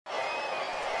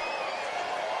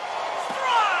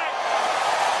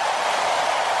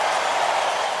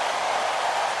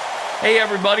Hey,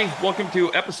 everybody. Welcome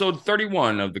to episode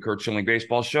 31 of the Curt Schilling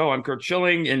Baseball Show. I'm Curt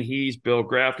Schilling, and he's Bill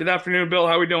Graff. Good afternoon, Bill.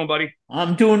 How are we doing, buddy?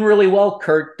 I'm doing really well,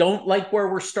 Curt. Don't like where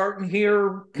we're starting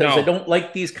here because I No. don't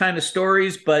like these kind of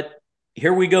stories, but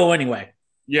here we go anyway.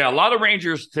 Yeah, a lot of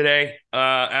Rangers today,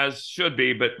 as should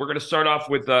be, but we're going to start off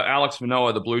with Alex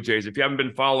Manoah, the Blue Jays. If you haven't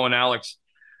been following Alex,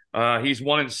 he's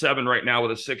 1-7 right now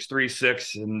with a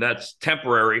 6.36, and that's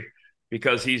temporary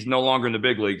because he's no longer in the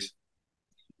big leagues.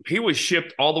 He was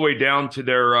shipped all the way down to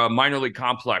their minor league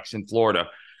complex in Florida,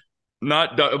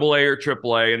 not AA or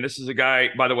AAA. And this is a guy,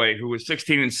 by the way, who was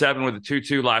 16-7 with a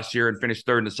 2.2 last year and finished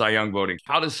third in the Cy Young voting.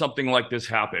 How does something like this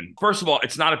happen? First of all,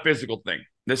 it's not a physical thing.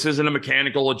 This isn't a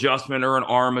mechanical adjustment or an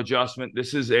arm adjustment.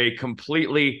 This is a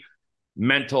completely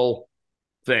mental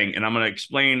thing, and I'm going to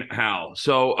explain how.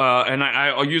 So, and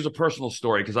I'll use a personal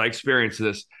story because I experienced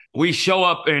this. We show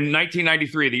up in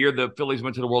 1993, the year the Phillies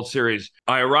went to the World Series.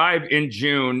 I arrived in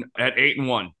June at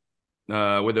 8-1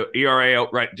 with an ERA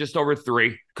out right just over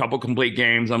 3, couple complete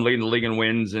games. I'm leading the league in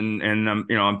wins, and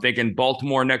I'm thinking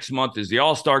Baltimore next month is the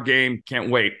All-Star game. Can't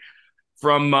wait.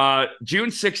 From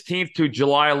June 16th to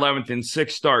July 11th in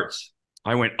 6 starts,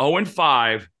 I went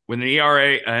 0-5 with an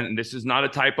ERA, and this is not a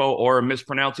typo or a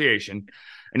mispronunciation,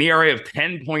 an ERA of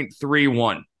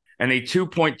 10.31 and a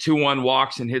 2.21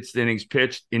 walks and hits innings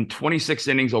pitched in 26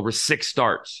 innings over 6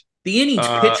 starts. The innings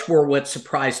pitched were what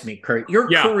surprised me, Curt.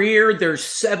 Your Yeah. career, there's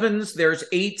 7s, there's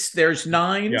 8s, there's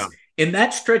 9s. Yeah. In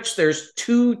that stretch, there's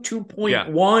 2,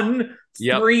 2.1,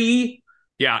 Yep. 3.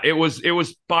 Yeah, it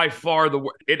was by far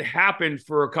it happened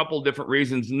for a couple of different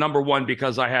reasons. Number one,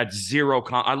 because I had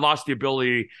I lost the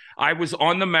ability. I was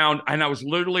on the mound and I was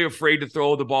literally afraid to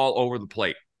throw the ball over the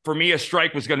plate. For me, a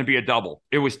strike was going to be a double.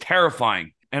 It was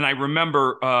terrifying. And I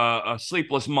remember a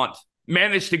sleepless month.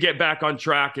 Managed to get back on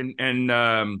track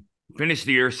and finish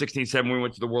the year 16-7. We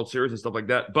went to the World Series and stuff like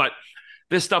that. But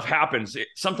this stuff happens.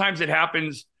 Sometimes it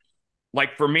happens.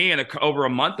 Like for me, in over a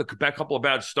month, a couple of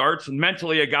bad starts, and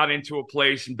mentally I got into a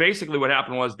place. And basically what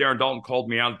happened was Darren Dalton called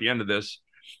me out at the end of this,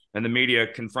 and the media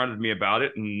confronted me about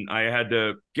it. And I had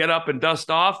to get up and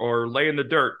dust off or lay in the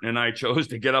dirt. And I chose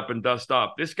to get up and dust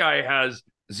off. This guy has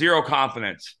zero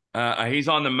confidence. He's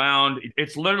on the mound.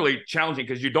 It's literally challenging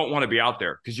because you don't want to be out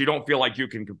there because you don't feel like you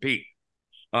can compete.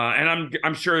 And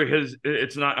I'm sure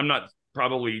I'm not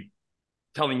probably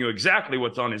telling you exactly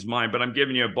what's on his mind, but I'm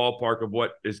giving you a ballpark of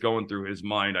what is going through his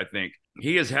mind. I think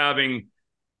he is having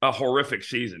a horrific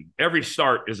season. Every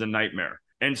start is a nightmare.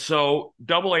 And so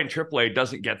AA and AAA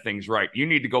doesn't get things right. You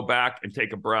need to go back and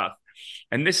take a breath.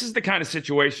 And this is the kind of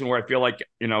situation where I feel like,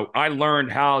 I learned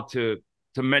how to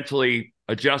mentally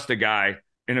adjust a guy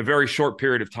in a very short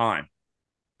period of time.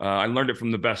 I learned it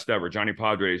from the best ever, Johnny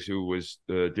Padres, who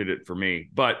did it for me.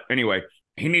 But anyway,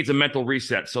 he needs a mental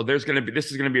reset. So this is going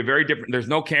to be a very different. There's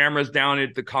no cameras down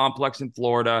at the complex in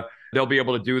Florida. They'll be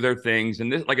able to do their things.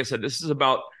 And this, like I said,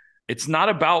 it's not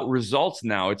about results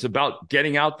now. It's about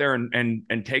getting out there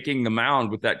and taking the mound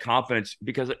with that confidence.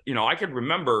 Because, I can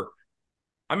remember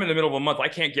I'm in the middle of a month. I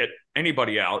can't get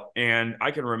anybody out. And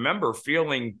I can remember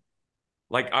feeling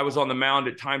like I was on the mound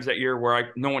at times that year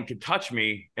where no one could touch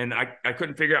me. And I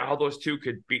couldn't figure out how those two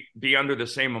could be under the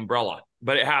same umbrella.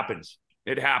 But it happens.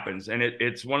 It happens. And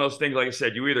it's one of those things, like I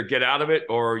said, you either get out of it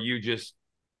or you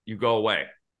go away.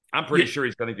 I'm pretty sure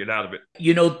he's going to get out of it.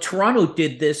 Toronto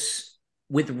did this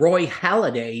with Roy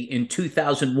Halladay in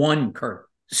 2001, Curt.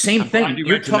 Same thing.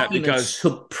 You're talking a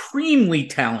supremely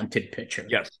talented pitcher.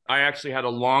 Yes. I actually had a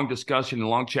long discussion, a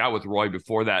long chat with Roy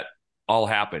before that all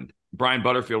happened. Brian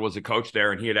Butterfield was a coach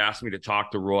there, and he had asked me to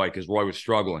talk to Roy because Roy was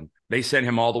struggling. They sent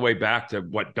him all the way back to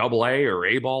AA or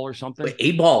A ball or something.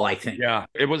 A ball, I think. Yeah,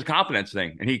 it was a confidence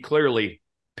thing, and he clearly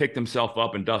picked himself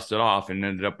up and dusted off and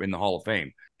ended up in the Hall of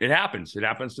Fame. It happens. It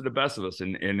happens to the best of us,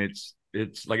 and it's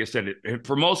like I said,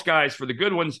 for most guys, for the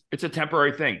good ones, it's a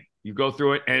temporary thing. You go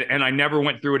through it, and I never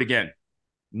went through it again.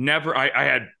 Never. I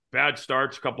had bad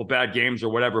starts, a couple bad games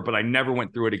or whatever, but I never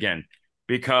went through it again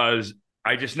because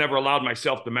I just never allowed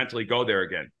myself to mentally go there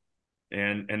again.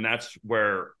 And that's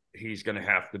where he's going to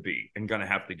have to be and going to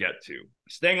have to get to.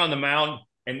 Staying on the mound,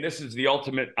 and this is the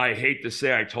ultimate, I hate to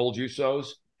say I told you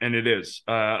so's, and it is.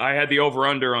 I had the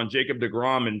over-under on Jacob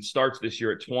deGrom and starts this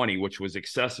year at 20, which was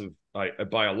excessive by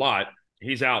a lot.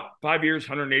 He's out 5 years,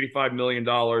 $185 million,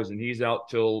 and he's out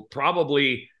till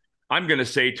probably, I'm going to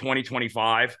say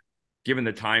 2025. Given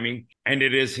the timing, and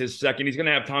it is his second. He's going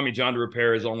to have Tommy John to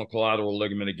repair his ulnar collateral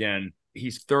ligament again.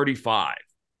 He's 35.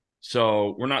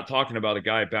 So we're not talking about a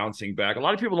guy bouncing back. A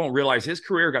lot of people don't realize his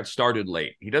career got started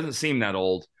late. He doesn't seem that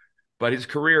old, but his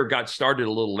career got started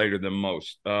a little later than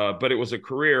most. But it was a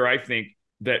career, I think,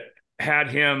 that had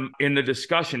him in the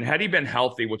discussion. Had he been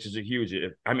healthy, which is a huge,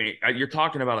 I mean, you're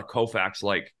talking about a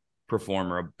Koufax-like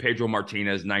performer, a Pedro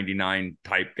Martinez 99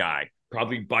 type guy,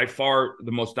 probably by far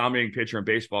the most dominating pitcher in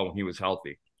baseball when he was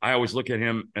healthy. I always look at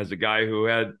him as a guy who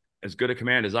had as good a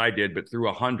command as I did, but threw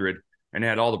 100 and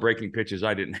had all the breaking pitches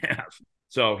I didn't have.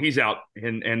 So he's out,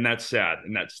 and that's sad,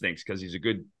 and that stinks because he's a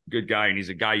good guy, and he's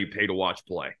a guy you pay to watch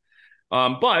play.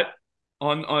 But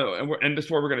and this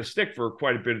is where we're going to stick for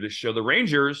quite a bit of this show. The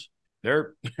Rangers,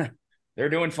 they're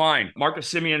doing fine.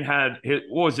 Marcus Semien had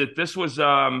what was it? This was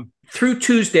through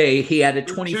Tuesday. He had a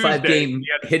 25-game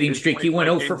hitting streak. He went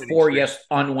 0 for 4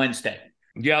 on Wednesday.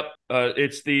 Yep,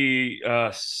 it's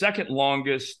the second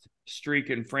longest streak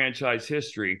in franchise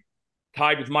history,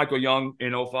 tied with Michael Young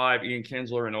in 05, Ian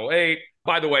Kinsler in 08.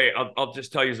 By the way, I'll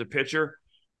just tell you as a pitcher,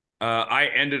 I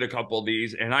ended a couple of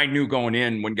these, and I knew going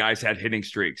in when guys had hitting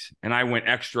streaks, and I went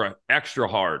extra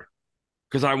hard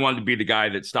because I wanted to be the guy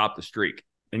that stopped the streak.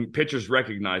 And pitchers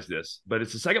recognize this, but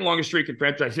it's the second longest streak in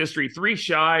franchise history, 3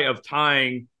 shy of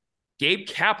tying Gabe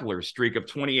Kapler's streak of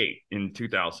 28 in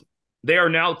 2000. They are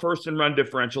now first in run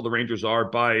differential, the Rangers are,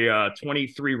 by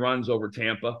 23 runs over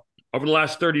Tampa. Over the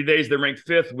last 30 days, they're ranked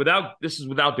 5th without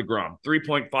DeGrom,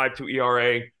 3.52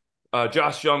 ERA.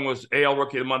 Josh Jung was AL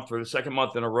Rookie of the Month for the second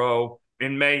month in a row.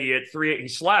 In May, he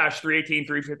slashed 318,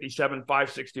 357,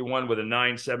 561 with a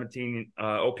 917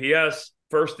 OPS.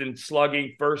 First in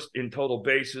slugging, first in total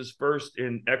bases, first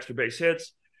in extra base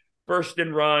hits, first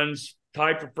in runs,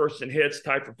 tied for first in hits,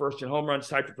 tied for first in home runs,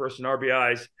 tied for first in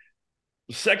RBIs,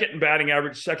 second in batting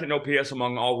average, second in OPS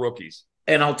among all rookies.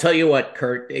 And I'll tell you what,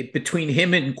 Curt, between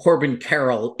him and Corbin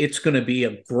Carroll, it's going to be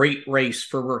a great race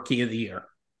for Rookie of the Year.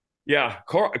 Yeah,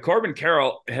 Corbin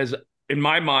Carroll has, in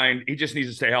my mind, he just needs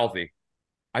to stay healthy.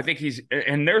 I think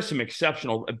and there's some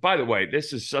exceptional, by the way,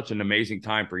 this is such an amazing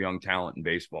time for young talent in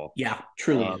baseball. Yeah,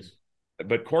 truly is.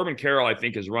 But Corbin Carroll, I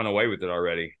think, has run away with it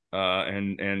already.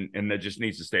 And that just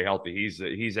needs to stay healthy.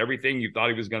 He's everything you thought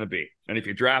he was going to be. And if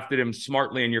you drafted him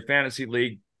smartly in your fantasy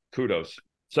league, kudos.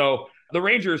 So the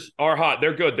Rangers are hot.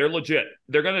 They're good. They're legit.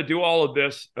 They're going to do all of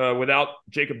this without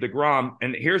Jacob deGrom.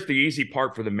 And here's the easy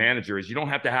part for the manager is you don't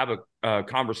have to have a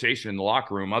conversation in the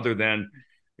locker room other than,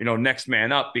 next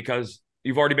man up, because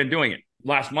you've already been doing it.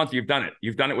 Last month, you've done it.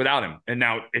 You've done it without him. And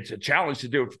now it's a challenge to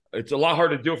do it. It's a lot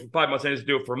harder to do it for 5 months than it is to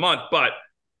do it for a month, but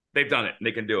they've done it. And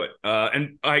they can do it.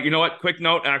 And you know what? Quick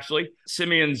note, actually.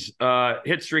 Semien's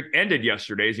hit streak ended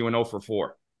yesterday as he went 0 for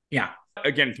 4. Yeah.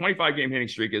 Again, 25-game hitting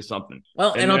streak is something.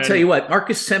 Well, and I'll tell you what,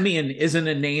 Marcus Semien isn't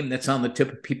a name that's on the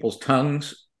tip of people's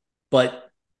tongues, but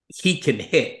he can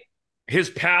hit. His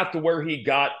path to where he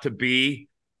got to be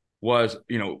was,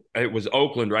 it was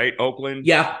Oakland, right? Oakland.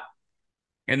 Yeah.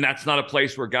 And that's not a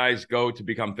place where guys go to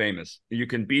become famous. You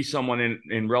can be someone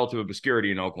in relative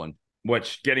obscurity in Oakland,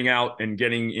 which getting out and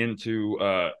getting into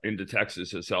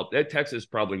Texas has helped. Texas is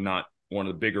probably not one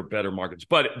of the bigger, better markets,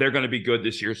 but they're going to be good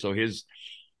this year. So he's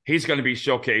going to be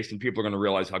showcased and people are going to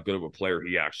realize how good of a player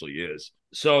he actually is.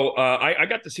 So I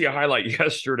got to see a highlight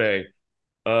yesterday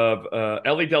of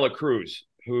Ellie De La Cruz,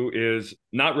 who is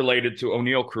not related to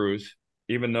O'Neal Cruz,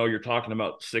 even though you're talking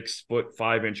about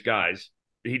 6'5" guys.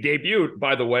 He debuted,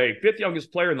 by the way, 5th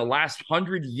youngest player in the last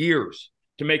 100 years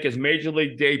to make his major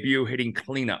league debut hitting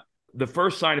cleanup. The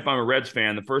first sign, if I'm a Reds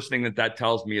fan, the first thing that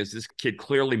tells me is this kid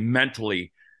clearly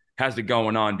mentally has it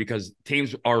going on, because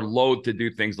teams are loath to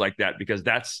do things like that, because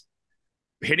that's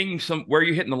hitting where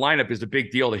you hit in the lineup is a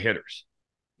big deal to hitters.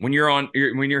 When you're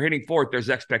hitting fourth, there's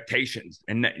expectations,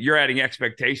 and you're adding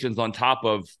expectations on top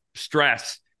of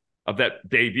stress of that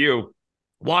debut.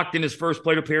 Walked in his first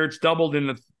plate appearance, doubled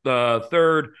in the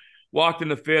third, walked in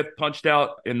the 5th, punched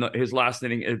out in his last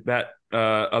inning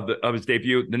of his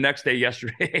debut. The next day,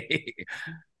 yesterday,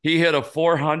 he hit a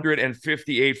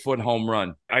 458-foot home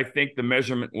run. I think the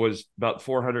measurement was about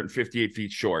 458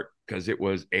 feet short because it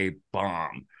was a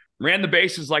bomb. Ran the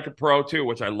bases like a pro, too,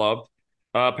 which I loved.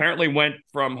 Apparently went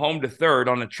from home to third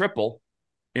on a triple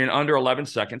in under 11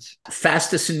 seconds.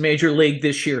 Fastest in Major League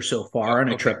this year so far on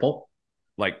a triple.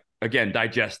 Again,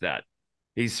 digest that.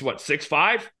 He's what,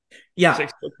 6'5"? Yeah.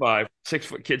 6'5",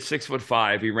 6', kid,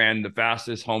 6'5". He ran the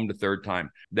fastest home to third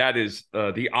time. That is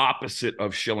the opposite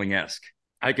of Schilling-esque.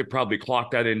 I could probably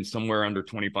clock that in somewhere under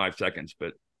 25 seconds,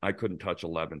 but I couldn't touch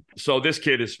 11. So this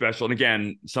kid is special. And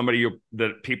again, somebody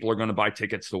that people are going to buy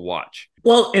tickets to watch.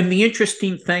 Well, and the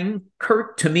interesting thing,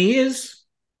 Curt, to me is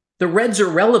the Reds are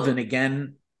relevant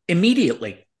again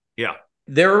immediately. Yeah.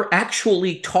 They're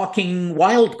actually talking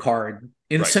wild card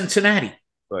in Cincinnati,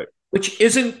 right? Which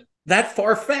isn't that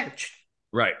far-fetched.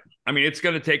 Right. I mean, it's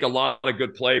going to take a lot of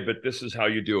good play, but this is how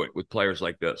you do it with players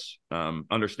like this.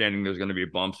 Understanding there's going to be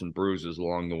bumps and bruises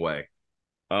along the way.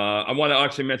 I want to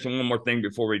actually mention one more thing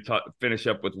before we finish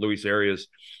up with Luis Arias.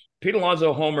 Pete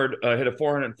Alonso homered, hit a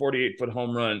 448-foot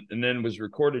home run, and then was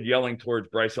recorded yelling towards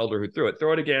Bryce Elder, who threw it.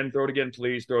 Throw it again,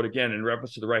 please, throw it again, in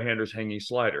reference to the right-hander's hanging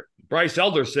slider. Bryce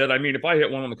Elder said, I mean, if I hit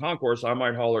one on the concourse, I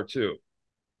might holler too.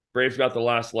 Braves got the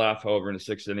last laugh, however, in the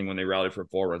sixth inning when they rallied for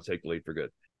 4 runs, take the lead for good.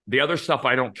 The other stuff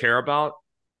I don't care about,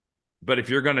 but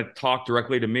if you're going to talk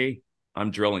directly to me,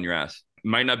 I'm drilling your ass. It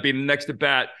might not be the next at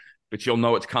bat, but you'll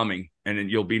know it's coming, and then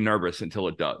you'll be nervous until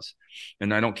it does.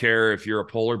 And I don't care if you're a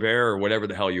polar bear or whatever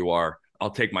the hell you are. I'll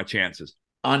take my chances.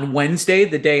 On Wednesday,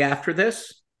 the day after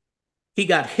this, he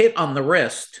got hit on the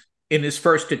wrist in his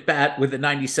first at bat with a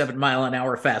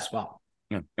 97-mile-an-hour fastball.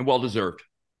 Yeah, and well-deserved.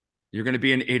 You're going to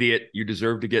be an idiot. You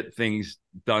deserve to get things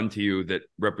done to you that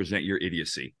represent your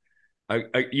idiocy.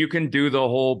 You can do the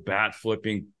whole bat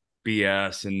flipping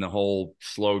BS and the whole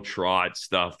slow trot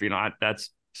stuff. You know, that's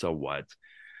so what?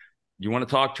 You want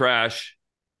to talk trash?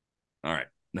 All right,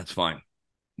 that's fine.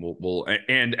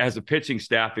 And as a pitching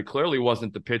staff, it clearly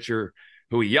wasn't the pitcher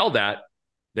who he yelled at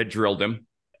that drilled him.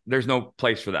 There's no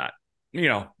place for that, you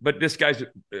know. But this guy's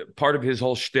part of his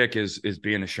whole shtick is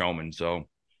being a showman. So,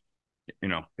 you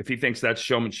know, if he thinks that's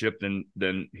showmanship,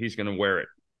 then he's going to wear it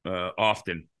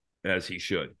often, as he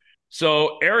should.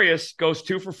 So Arias goes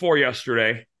 2 for 4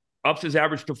 yesterday, ups his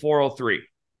average to 403,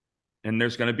 and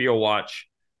there's going to be a watch.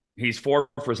 He's 4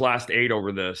 for his last 8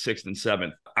 over the 6th and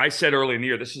 7th. I said early in the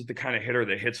year, this is the kind of hitter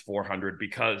that hits 400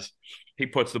 because he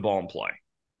puts the ball in play.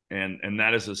 And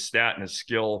that is a stat and a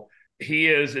skill. He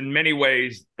is, in many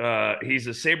ways, he's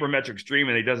a sabermetric dream,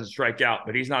 and he doesn't strike out,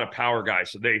 but he's not a power guy.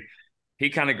 So he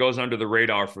kind of goes under the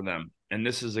radar for them. And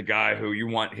this is a guy who you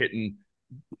want hitting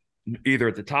either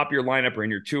at the top of your lineup or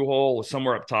in your 2-hole or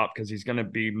somewhere up top, because he's going to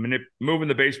be moving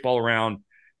the baseball around.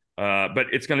 But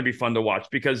it's going to be fun to watch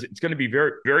because it's going to be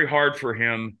very, very hard for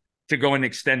him to go in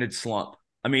extended slump.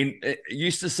 I mean, you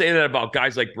used to say that about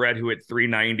guys like Brett who hit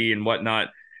 390 and whatnot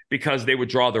because they would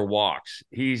draw their walks.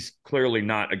 He's clearly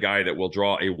not a guy that will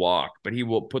draw a walk, but he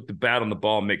will put the bat on the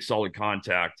ball and make solid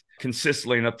contact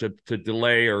consistently enough to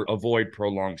delay or avoid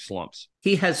prolonged slumps.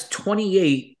 He has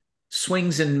 28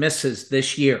 swings and misses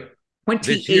this year. 28.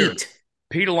 This year,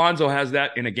 Pete Alonso has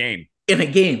that in a game. In a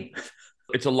game.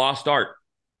 It's a lost art.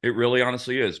 It really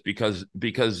honestly is because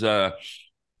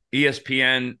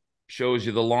ESPN shows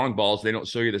you the long balls. They don't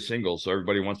show you the singles. So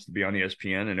everybody wants to be on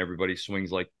ESPN and everybody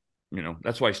swings like, you know,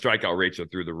 that's why strikeout rates are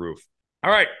through the roof. All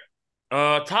right.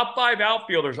 Top 5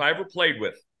 outfielders I ever played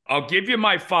with. I'll give you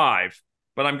my 5,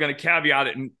 but I'm going to caveat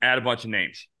it and add a bunch of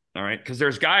names. All right. Because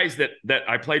there's guys that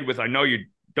I played with I know you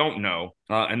don't know.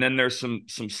 And then there's some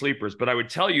sleepers. But I would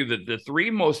tell you that the 3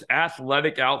 most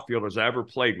athletic outfielders I ever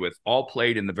played with all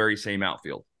played in the very same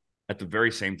outfield at the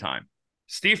very same time.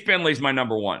 Steve Finley's my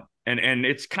number 1. And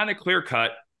it's kind of clear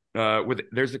cut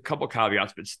there's a couple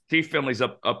caveats, but Steve Finley's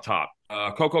up top.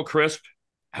 Coco Crisp.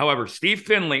 However, Steve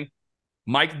Finley,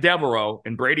 Mike Devereaux,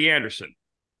 and Brady Anderson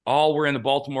all were in the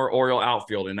Baltimore Oriole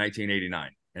outfield in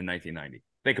 1989 and 1990.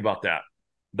 Think about that.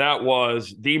 That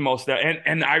was the most,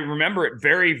 and I remember it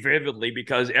very vividly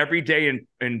because every day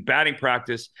in batting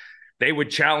practice, they would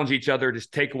challenge each other to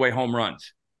take away home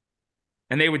runs.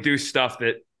 And they would do stuff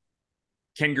that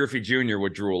Ken Griffey Jr.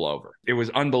 would drool over. It was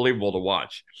unbelievable to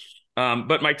watch.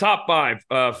 But my top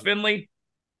 5, Finley,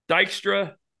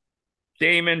 Dykstra,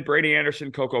 Damon, Brady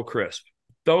Anderson, Coco Crisp.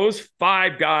 Those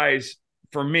 5 guys,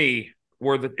 for me,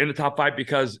 were in the top 5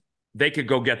 because they could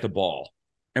go get the ball.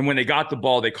 And when they got the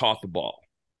ball, they caught the ball.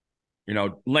 You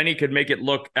know, Lenny could make it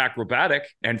look acrobatic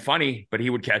and funny, but he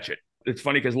would catch it. It's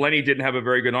funny because Lenny didn't have a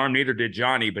very good arm, neither did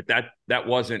Johnny, but that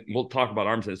wasn't, we'll talk about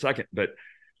arms in a second, but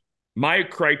my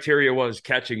criteria was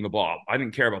catching the ball. I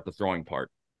didn't care about the throwing part.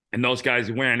 And those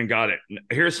guys went and got it.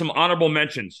 Here's some honorable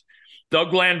mentions. Doug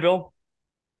Glanville,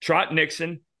 Trot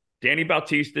Nixon, Danny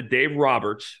Bautista, Dave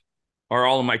Roberts are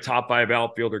all of my top 5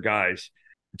 outfielder guys.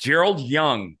 Gerald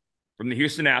Young from the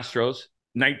Houston Astros,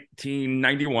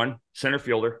 1991, center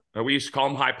fielder. We used to call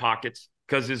him High Pockets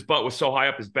because his butt was so high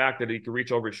up his back that he could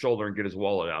reach over his shoulder and get his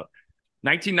wallet out.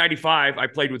 1995, I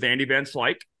played with Andy Van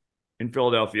Slyke in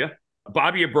Philadelphia.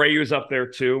 Bobby Abreu is up there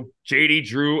too. J.D.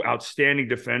 Drew, outstanding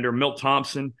defender. Milt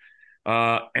Thompson.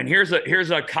 And here's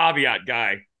a caveat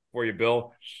guy for you,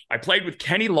 Bill. I played with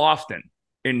Kenny Lofton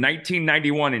in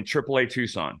 1991 in AAA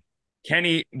Tucson.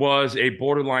 Kenny was a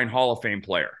borderline Hall of Fame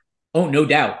player. Oh, no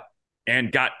doubt.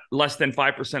 And got less than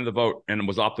 5% of the vote and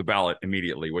was off the ballot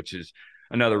immediately, which is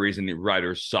another reason the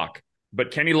writers suck.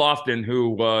 But Kenny Lofton,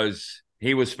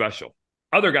 he was special.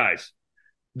 Other guys,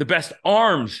 the best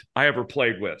arms I ever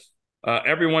played with.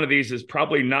 Every one of these is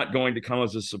probably not going to come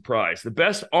as a surprise. The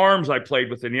best arms I played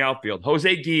with in the outfield,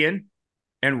 Jose Guillen,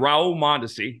 and Raul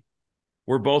Mondesi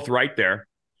were both right there.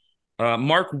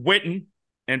 Mark Whitten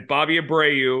and Bobby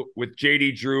Abreu with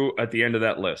J.D. Drew at the end of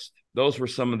that list. Those were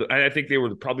some of the – I think they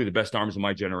were probably the best arms of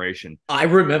my generation. I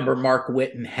remember Mark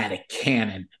Whitten had a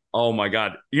cannon. Oh, my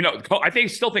God. I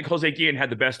still think Jose Guillen had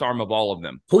the best arm of all of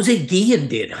them. Jose Guillen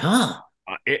did, huh?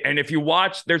 And if you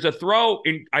watch, there's a throw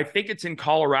in – I think it's in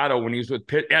Colorado when he was with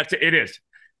Pitt. It is.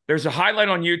 There's a highlight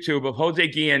on YouTube of Jose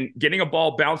Guillen getting a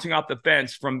ball bouncing off the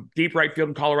fence from deep right field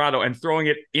in Colorado and throwing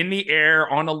it in the air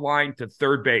on a line to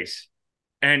third base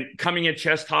and coming in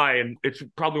chest high. And it's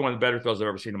probably one of the better throws I've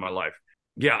ever seen in my life.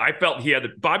 Yeah, I felt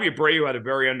Bobby Abreu had a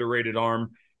very underrated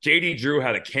arm. J.D. Drew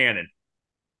had a cannon.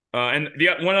 And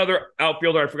one other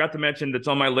outfielder I forgot to mention that's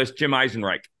on my list, Jim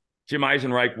Eisenreich. Jim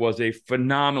Eisenreich was a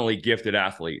phenomenally gifted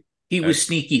athlete. He was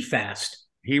sneaky fast.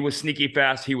 He was sneaky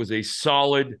fast. He was a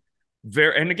solid,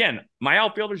 and again, my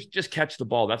outfielders just catch the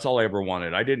ball. That's all I ever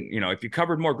wanted. I didn't, if you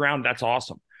covered more ground, that's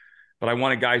awesome. But I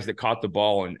wanted guys that caught the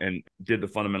ball and did the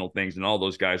fundamental things, and all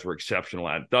those guys were exceptional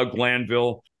at it. Doug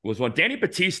Glanville was one. Danny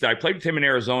Batista, I played with him in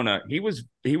Arizona. He was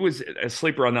a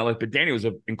sleeper on that list, but Danny was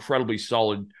an incredibly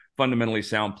solid, fundamentally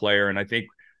sound player. And I think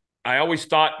I always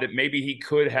thought that maybe he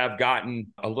could have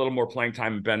gotten a little more playing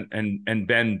time and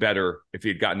been better if he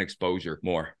had gotten exposure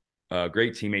more.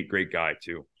 Great teammate, great guy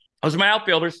too. Those are my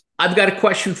outfielders. I've got a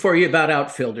question for you about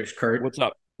outfielders, Curt. What's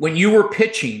up? When you were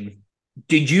pitching,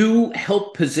 did you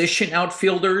help position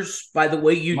outfielders by the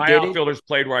way you did it? My outfielders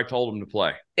played where I told them to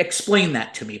play. Explain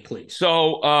that to me, please.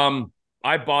 So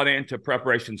I bought into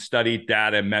preparation, study,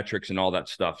 data, metrics, and all that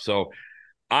stuff. So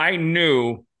I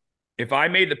knew if I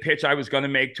made the pitch I was going to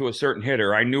make to a certain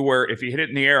hitter, I knew where, if he hit it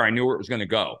in the air, I knew where it was going to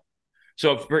go.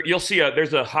 So you'll see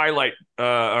there's a highlight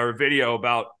or a video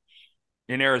about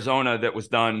in Arizona that was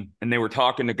done, and they were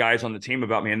talking to guys on the team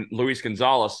about me. And Luis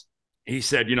Gonzalez, he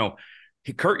said,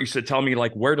 Curt used to tell me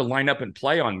like where to line up and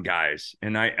play on guys.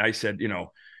 And I said,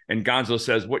 and Gonzo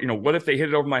says, what if they hit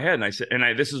it over my head? And I said,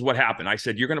 this is what happened. I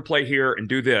said, you're going to play here and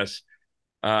do this.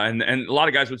 And a lot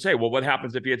of guys would say, well, what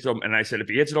happens if he hits it? And I said, if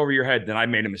he hits it over your head, then I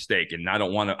made a mistake. And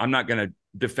I'm not going to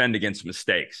defend against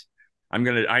mistakes.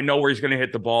 I know where he's going to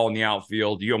hit the ball in the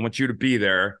outfield. I want you to be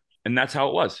there. And that's how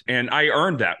it was. And I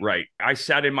earned that right. I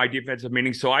sat in my defensive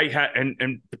meetings. So I had,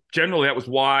 and generally that was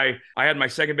why I had my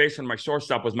second baseman and my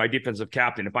shortstop was my defensive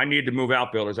captain. If I needed to move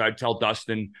outfielders, I'd tell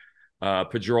Dustin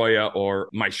Pedroia or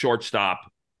my shortstop,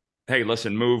 hey,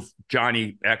 listen, move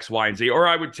Johnny X, Y, and Z. Or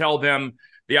I would tell them,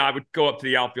 I would go up to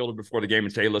the outfielder before the game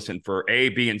and say, listen, for A,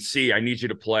 B, and C, I need you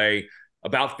to play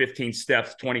about 15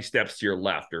 steps, 20 steps to your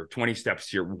left or 20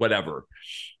 steps to your whatever.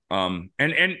 And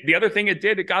the other thing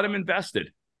it got him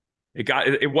invested.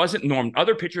 It wasn't normal.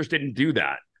 Other pitchers didn't do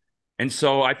that. And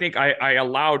so I think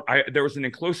there was an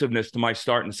inclusiveness to my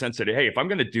start in the sense that, hey, if I'm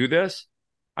going to do this,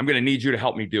 I'm going to need you to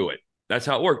help me do it. That's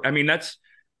how it worked. I mean,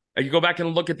 you go back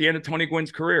and look at the end of Tony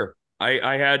Gwynn's career.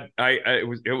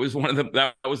 It was one of them.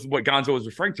 That was what Gonzo was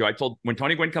referring to. I told, when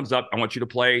Tony Gwynn comes up, I want you to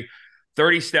play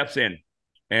 30 steps in.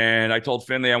 And I told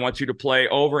Finley, I want you to play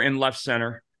over in left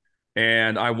center.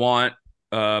 And I want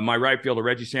my right fielder,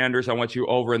 Reggie Sanders, I want you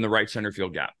over in the right center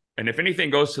field gap. And if anything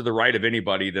goes to the right of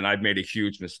anybody, then I've made a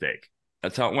huge mistake.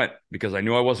 That's how it went, because I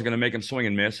knew I wasn't going to make him swing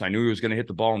and miss. I knew he was going to hit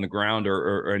the ball on the ground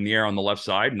or in the air on the left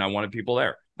side, and I wanted people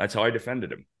there. That's how I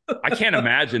defended him. I can't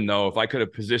imagine, though, if I could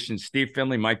have positioned Steve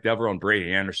Finley, Mike Devereaux, and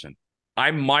Brady Anderson,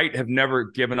 I might have never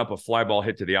given up a fly ball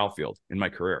hit to the outfield in my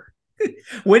career.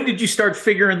 When did you start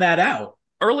figuring that out?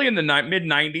 Early in the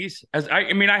mid-'90s.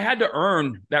 I had to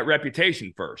earn that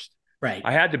reputation first. Right.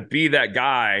 I had to be that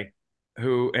guy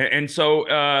who, and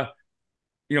so,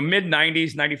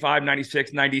 mid-'90s, 95,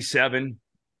 96, 97.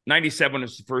 97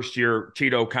 was the first year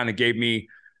Tito kind of gave me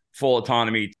full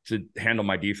autonomy to handle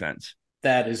my defense.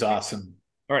 That is awesome.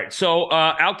 All right. So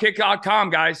outkick.com,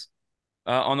 guys.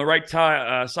 On the right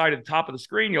side at the top of the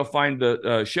screen, you'll find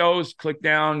the shows. Click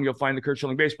down. You'll find the Curt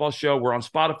Schilling Baseball Show. We're on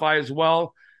Spotify as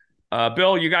well.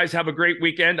 Bill, you guys have a great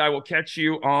weekend. I will catch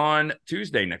you on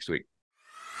Tuesday next week.